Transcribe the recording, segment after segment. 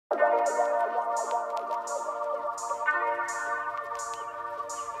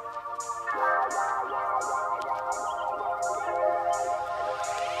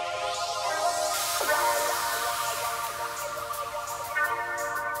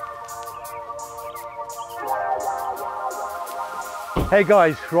Hey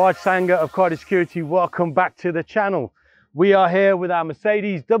guys, Raj Sanger of Cardi Security, welcome back to the channel. We are here with our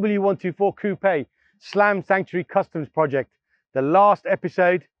Mercedes W124 Coupe Slam Sanctuary Customs project. The last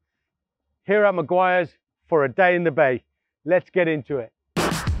episode here at Meguiar's for a day in the bay. Let's get into it.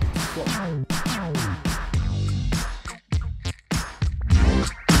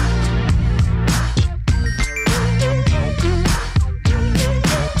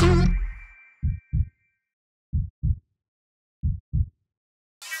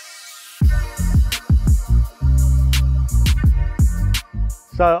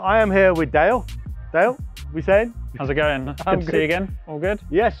 So I am here with Dale. Dale, we saying? How's it going? Good to see you again. All good?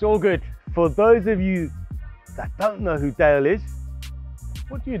 Yes, all good. For those of you that don't know who Dale is,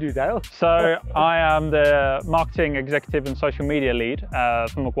 what do you do, Dale? So I am the marketing executive and social media lead for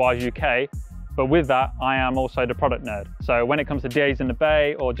Meguiar's UK. But with that, I am also the product nerd. So when it comes to days in the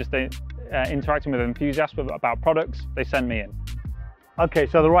bay or just interacting with enthusiasts about products, they send me in. Okay,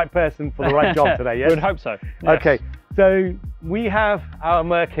 so the right person for the right job today, yes? We'd hope so. Yes. Okay, so we have our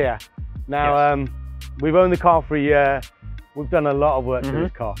Meguiar. Now, yes. We've owned the car for a year. We've done a lot of work to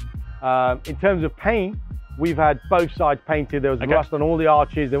this car. In terms of paint, we've had both sides painted. There was rust on all the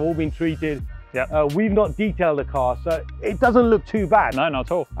arches. They've all been treated. Yep. We've not detailed the car, so it doesn't look too bad. No, not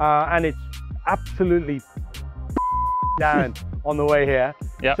at all. And it's absolutely down on the way here.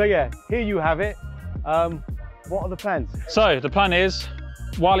 Yep. So yeah, here you have it. What are the plans? So the plan is,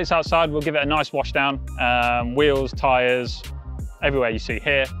 while it's outside, we'll give it a nice wash down, wheels, tires, everywhere you see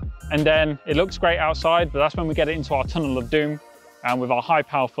here. And then it looks great outside, but that's when we get it into our tunnel of doom with our high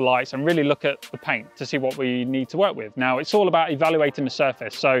powerful lights and really look at the paint to see what we need to work with. Now, it's all about evaluating the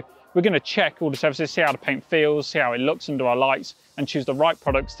surface. So we're going to check all the surfaces, see how the paint feels, see how it looks under our lights, and choose the right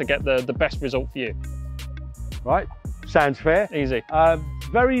products to get the best result for you. Right, sounds fair. Easy.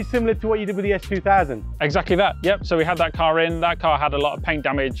 Very similar to what you did with the S2000. Exactly that, yep. So we had that car in. That car had a lot of paint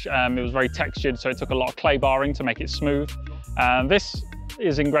damage. It was very textured, so it took a lot of clay barring to make it smooth. This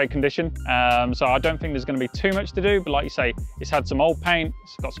is in great condition, so I don't think there's going to be too much to do, but like you say, it's had some old paint,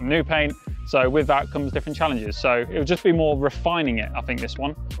 it's got some new paint, so with that comes different challenges. So it will just be more refining it, I think, this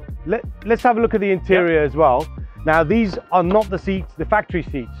one. Let's have a look at the interior as well. Now, these are not the seats, the factory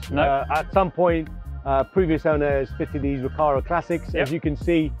seats. No. At some point, previous owners fitted these Recaro Classics. As you can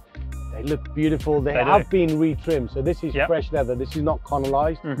see, they look beautiful. They have been retrimmed, so this is fresh leather. This is not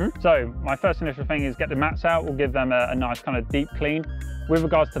colonised. So my first initial thing is get the mats out. We'll give them a nice kind of deep clean. With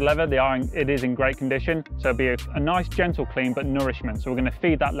regards to the leather, it is in great condition, so it'll be a nice gentle clean but nourishment. So we're going to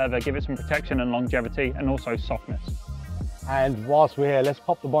feed that leather, give it some protection and longevity, and also softness. And whilst we're here, let's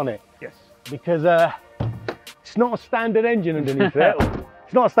pop the bonnet. Yes. Because it's not a standard engine underneath it.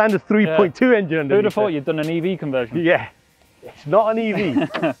 It's not a standard 3.2 engine underneath. Who'd have thought you'd done an EV conversion? Yeah, it's not an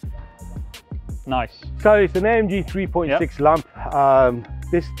EV. Nice. So it's an AMG 3.6 lump.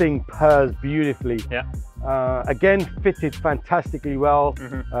 This thing purrs beautifully. Yeah. Again, fitted fantastically well.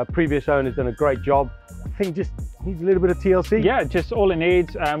 Previous owner's done a great job. I think just needs a little bit of TLC. Yeah, just all it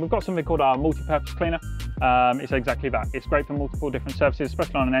needs. We've got something called our multi-purpose cleaner. It's exactly that. It's great for multiple different surfaces,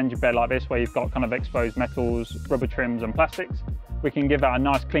 especially on an engine bed like this, where you've got kind of exposed metals, rubber trims and plastics. We can give that a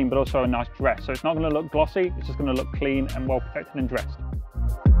nice clean, but also a nice dress. So it's not going to look glossy, it's just going to look clean and well protected and dressed.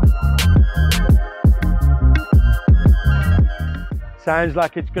 Sounds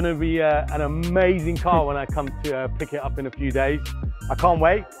like it's going to be an amazing car when I come to pick it up in a few days. I can't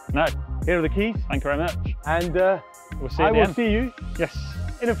wait. No. Here are the keys. Thank you very much. And we'll see you I will see you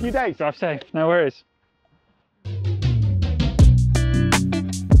in a few days. Drive safe. No worries.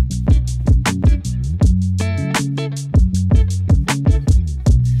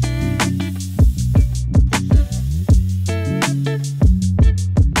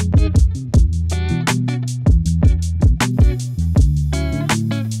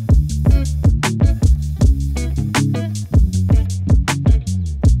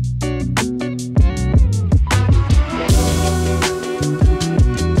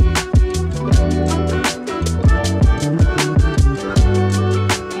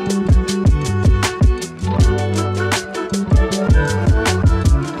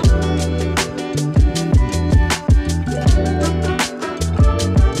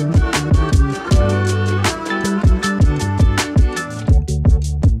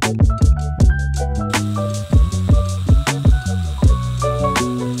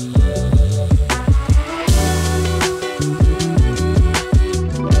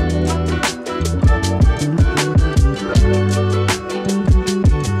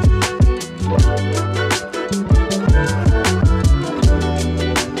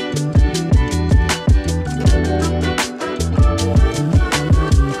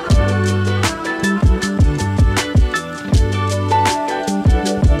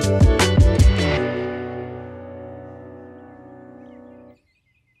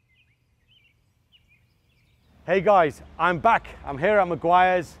 Hey guys, I'm back. I'm here at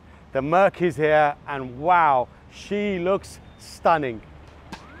Meguiar's. The Merc is here, and wow, she looks stunning.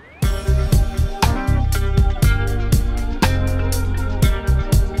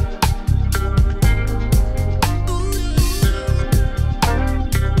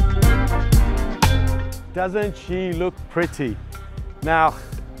 Doesn't she look pretty? Now,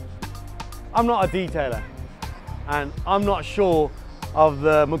 I'm not a detailer, and I'm not sure of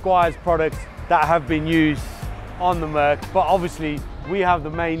the Meguiar's products that have been used on the Merc, but obviously we have the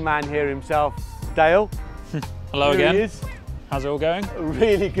main man here himself, Dale. Hello again. He is. How's it all going?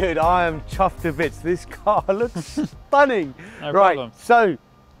 Really good. I am chuffed to bits. This car looks stunning. No right, problem. so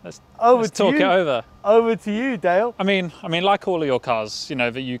Let's to talk you. it over. Over to you, Dale. I mean, like all of your cars, you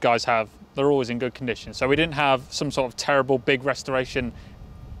know, that you guys have, they're always in good condition. So we didn't have some sort of terrible big restoration,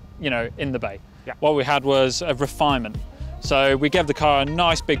 you know, in the bay. Yeah. What we had was a refinement. So we gave the car a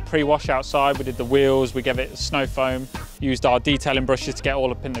nice big pre-wash outside. We did the wheels, we gave it snow foam, used our detailing brushes to get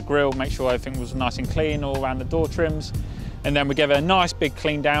all up in the grille, make sure everything was nice and clean all around the door trims. And then we gave it a nice big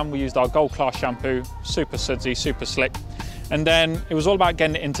clean down. We used our gold class shampoo, super sudsy, super slick. And then it was all about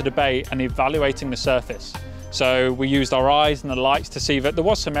getting it into the bay and evaluating the surface. So we used our eyes and the lights to see that there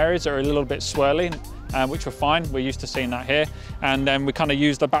was some areas that are a little bit swirly, which were fine. We're used to seeing that here. And then we kind of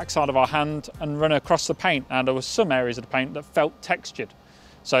used the backside of our hand and run across the paint. And there was some areas of the paint that felt textured.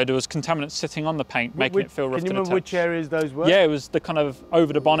 So there was contaminants sitting on the paint, making it feel rough to the touch. Can you remember which areas those were? Yeah, it was the kind of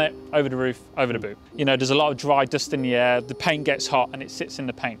over the bonnet, over the roof, over the boot. You know, there's a lot of dry dust in the air, the paint gets hot and it sits in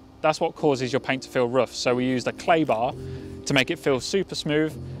the paint. That's what causes your paint to feel rough. So we used a clay bar to make it feel super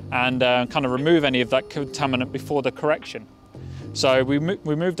smooth and kind of remove any of that contaminant before the correction. So we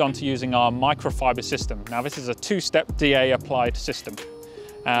moved on to using our microfiber system. Now this is a two-step DA applied system.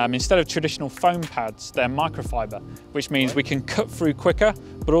 Instead of traditional foam pads, they're microfiber, which means we can cut through quicker,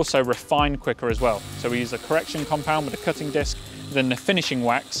 but also refine quicker as well. So we use a correction compound with a cutting disc, then the finishing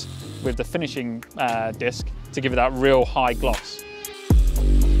wax with the finishing disc to give it that real high gloss.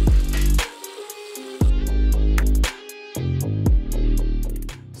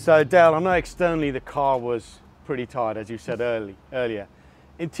 So Dale, I know externally the car was pretty tired, as you said earlier.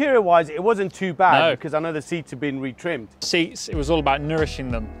 Interior-wise, it wasn't too bad because I know the seats have been retrimmed. Seats, it was all about nourishing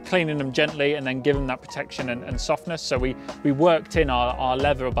them, cleaning them gently and then giving them that protection and softness. So we worked in our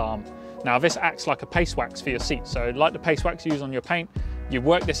leather balm. Now this acts like a paste wax for your seat. So like the paste wax you use on your paint, you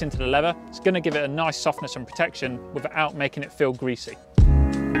work this into the leather. It's going to give it a nice softness and protection without making it feel greasy.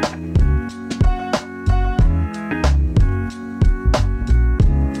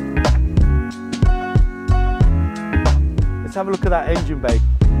 Let's have a look at that engine bay.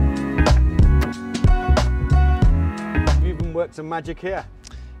 You've even worked some magic here.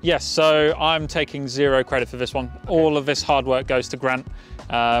 Yes, so I'm taking zero credit for this one. Okay. All of this hard work goes to Grant.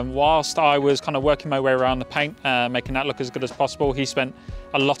 Whilst I was kind of working my way around the paint, making that look as good as possible, he spent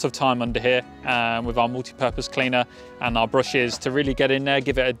a lot of time under here with our multi-purpose cleaner and our brushes to really get in there,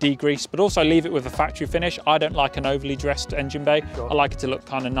 give it a degrease, but also leave it with a factory finish. I don't like an overly dressed engine bay. Sure. I like it to look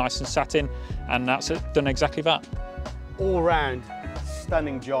kind of nice and satin, and that's it, done exactly that. All round,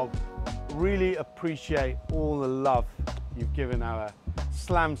 stunning job. Really appreciate all the love you've given our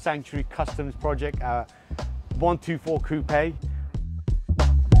Slam Sanctuary Customs project, our 124 Coupe.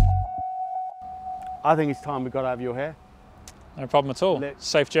 I think it's time we got to have your hair. No problem at all.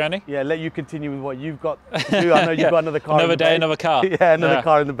 Safe journey. Yeah, let you continue with what you've got to do. I know you've got another car another in the day, bay. another car. Yeah, another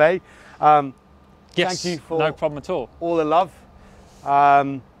car in the bay. Yes, thank you for no problem at all the love.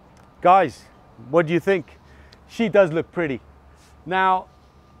 Guys, what do you think? She does look pretty. Now,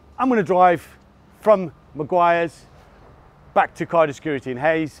 I'm going to drive from Meguiar's back to Car Security in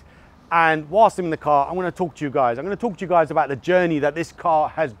Hayes, and whilst I'm in the car, I'm going to talk to you guys. I'm going to talk to you guys about the journey that this car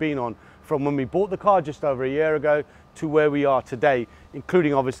has been on from when we bought the car just over a year ago to where we are today,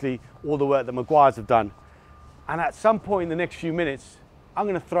 including obviously all the work that Meguiar's have done. And at some point in the next few minutes, I'm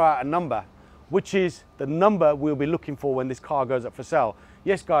going to throw out a number, which is the number we'll be looking for when this car goes up for sale.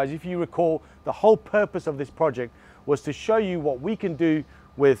 Yes, guys, if you recall, the whole purpose of this project was to show you what we can do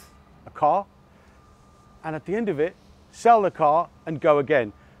with a car, and at the end of it, sell the car and go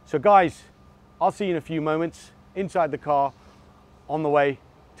again. So guys, I'll see you in a few moments inside the car on the way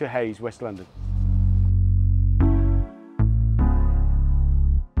to Hayes, West London.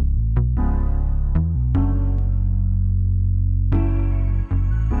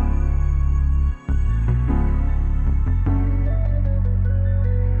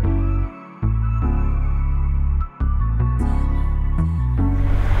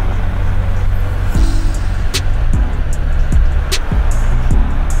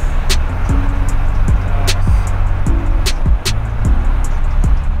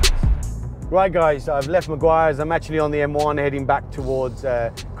 Right guys, I've left Meguiar's. I'm actually on the M1 heading back towards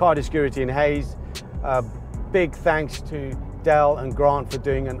Cardiff Security in Hayes. Big thanks to Del and Grant for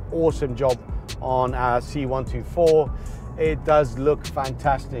doing an awesome job on our C124. It does look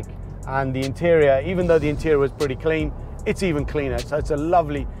fantastic, and the interior, even though the interior was pretty clean, it's even cleaner, so it's a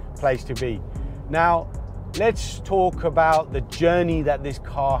lovely place to be. Now let's talk about the journey that this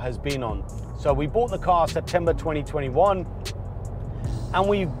car has been on. So we bought the car September 2021, and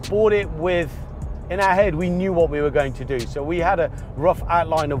we bought it with, in our head, we knew what we were going to do. So we had a rough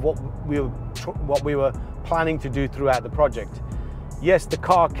outline of what we were planning to do throughout the project. Yes, the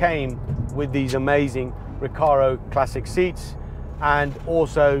car came with these amazing Recaro classic seats and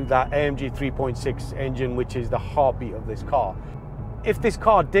also that AMG 3.6 engine, which is the heartbeat of this car. If this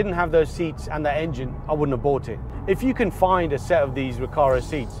car didn't have those seats and that engine, I wouldn't have bought it. If you can find a set of these Recaro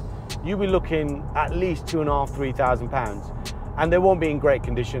seats, you'll be looking at least £2,500 to £3,000. And they won't be in great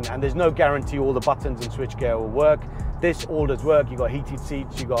condition, and there's no guarantee all the buttons and switchgear will work. This all does work. You've got heated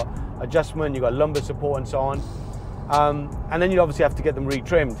seats, you've got adjustment, you've got lumbar support and so on. And then you obviously have to get them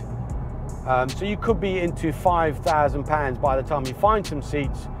retrimmed. So you could be into £5,000 by the time you find some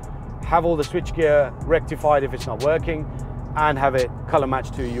seats, have all the switchgear rectified if it's not working, and have it color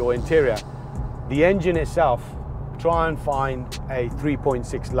matched to your interior. The engine itself, try and find a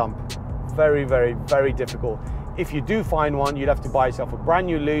 3.6 lump. Very, very, very difficult. If you do find one, you'd have to buy yourself a brand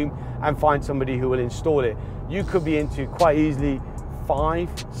new loom and find somebody who will install it. You could be into quite easily £5,000,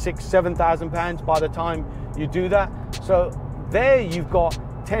 £6,000, £7,000 by the time you do that. So there you've got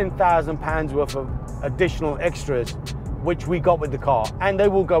 £10,000 worth of additional extras, which we got with the car, and they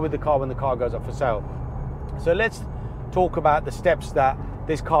will go with the car when the car goes up for sale. So let's talk about the steps that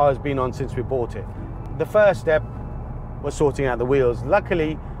this car has been on since we bought it. The first step was sorting out the wheels.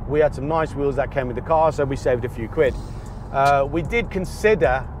 Luckily, we had some nice wheels that came with the car, so we saved a few quid. We did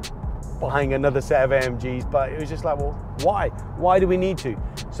consider buying another set of AMGs, but it was just like, well, why? Why do we need to?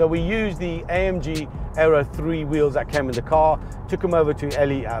 So we used the AMG Aero 3 wheels that came with the car, took them over to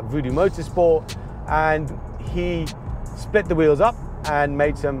Ellie at Voodoo Motorsport, and he split the wheels up and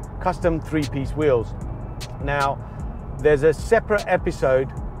made some custom 3-piece wheels. Now, there's a separate episode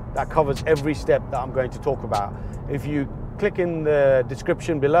that covers every step that I'm going to talk about. If you click in the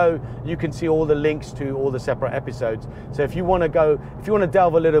description below, you can see all the links to all the separate episodes. So if you want to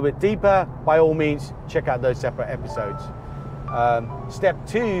delve a little bit deeper, by all means, check out those separate episodes. Step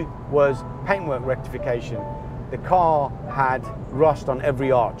 2 was paintwork rectification. The car had rust on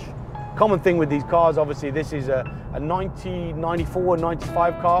every arch. Common thing with these cars, obviously, this is a 94,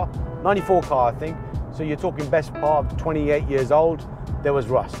 95 car, 94 car, I think. So you're talking best part of 28 years old, there was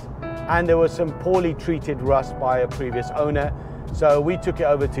rust. And there was some poorly treated rust by a previous owner. So we took it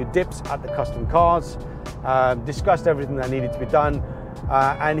over to Dips at the Custom Cars, discussed everything that needed to be done.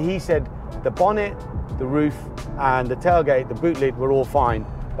 And he said the bonnet, the roof, and the tailgate, the boot lid were all fine,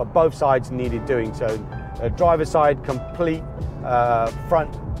 but both sides needed doing. So the driver's side, complete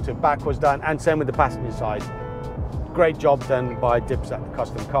front to back was done, and same with the passenger side. Great job done by Dips at the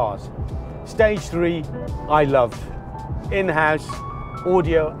Custom Cars. Stage 3, I loved. In-house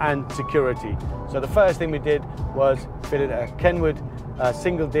audio and security. So the first thing we did was fitted a Kenwood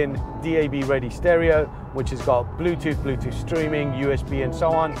single DIN DAB ready stereo, which has got Bluetooth streaming, USB and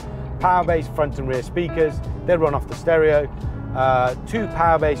so on, power base front and rear speakers, they run off the stereo, 2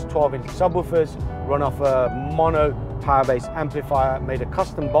 power base 12-inch subwoofers, run off a mono power base amplifier, made a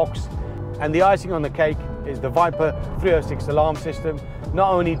custom box, and the icing on the cake is the Viper 306 alarm system.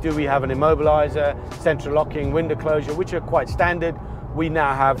 Not only do we have an immobilizer, central locking, window closure, which are quite standard, we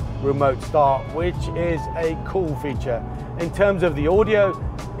now have remote start, which is a cool feature. In terms of the audio,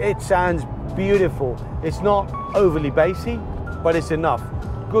 it sounds beautiful. It's not overly bassy, but it's enough.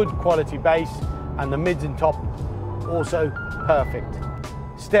 Good quality bass, and the mids and top also perfect.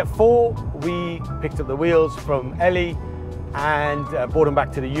 Step 4, we picked up the wheels from Ellie and brought them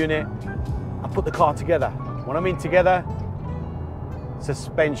back to the unit and put the car together. When I mean together,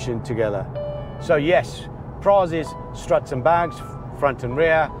 suspension together. So yes, Praz's struts and bags, front and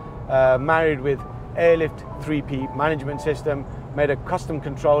rear, married with airlift 3P management system, made a custom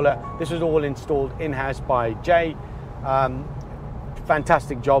controller. This was all installed in-house by Jay.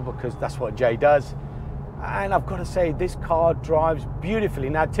 Fantastic job, because that's what Jay does. And I've got to say, this car drives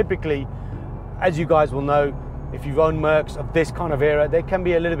beautifully. Now, typically, as you guys will know, if you've owned Mercs of this kind of era, they can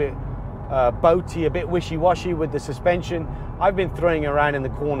be a little bit boaty, a bit wishy-washy with the suspension. I've been throwing around in the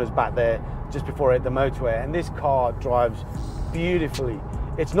corners back there just before I hit the motorway, and this car drives beautifully.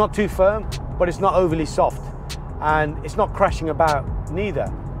 It's not too firm, but it's not overly soft, and it's not crashing about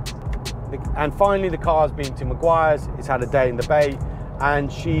neither. And finally, the car's been to Meguiar's. It's had a day in the bay, and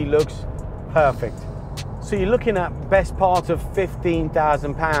she looks Perfect. So you're looking at best part of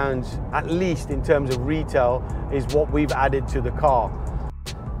 £15,000 at least in terms of retail is what we've added to the car.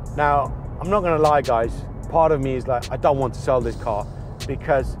 Now, I'm not gonna lie guys, part of me is like, I don't want to sell this car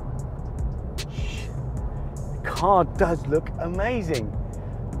because the car does look amazing.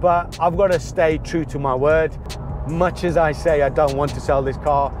 But I've got to stay true to my word. Much as I say I don't want to sell this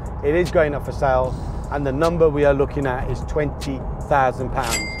car, it is going up for sale, and the number we are looking at is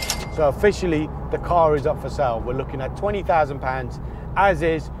 £20,000. So officially, the car is up for sale. We're looking at £20,000, as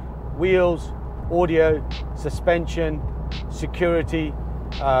is wheels, audio, suspension, security,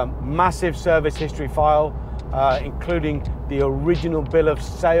 massive service history file, including the original bill of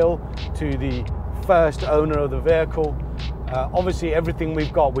sale to the first owner of the vehicle. Obviously, everything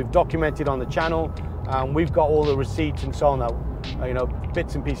we've documented on the channel. We've got all the receipts and so on that,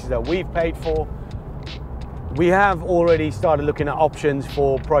 bits and pieces that we've paid for. We have already started looking at options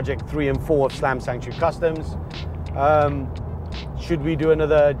for project 3 and 4 of Slam Sanctuary Customs. Should we do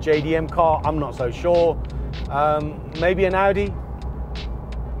another JDM car? I'm not so sure. Maybe an Audi,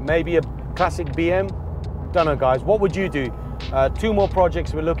 maybe a classic BM. Don't know, guys. What would you do? 2 more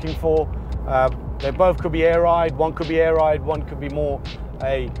projects we're looking for. They both could be air ride, one could be air ride, one could be more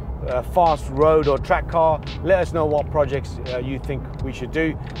a fast road or track car. Let us know what projects you think we should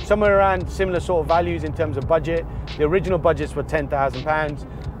do. Somewhere around similar sort of values in terms of budget. The original budgets were £10,000.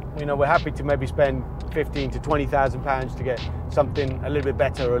 We're happy to maybe spend £15,000 to £20,000 to get something a little bit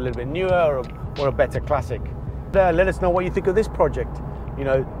better or a little bit newer or a better classic. Let us know what you think of this project.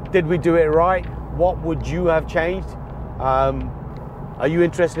 Did we do it right? What would you have changed? Are you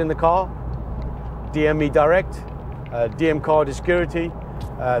interested in the car? DM me direct, DM Car to Security.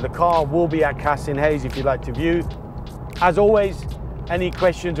 The car will be at Cass in Hayes if you'd like to view. As always, any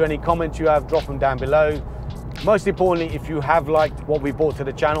questions or any comments you have, drop them down below. Most importantly, if you have liked what we brought to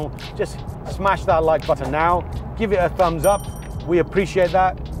the channel, just smash that like button now. Give it a thumbs up. We appreciate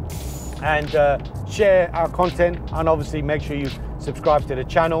that. And share our content, and obviously make sure you subscribe to the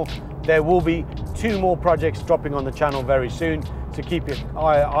channel. There will be 2 more projects dropping on the channel very soon, so keep your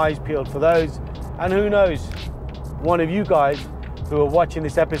eyes peeled for those. And who knows, one of you guys who are watching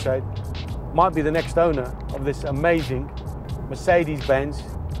this episode might be the next owner of this amazing Mercedes-Benz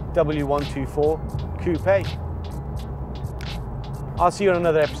W124 Coupe. I'll see you on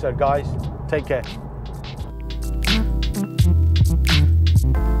another episode, guys. Take care.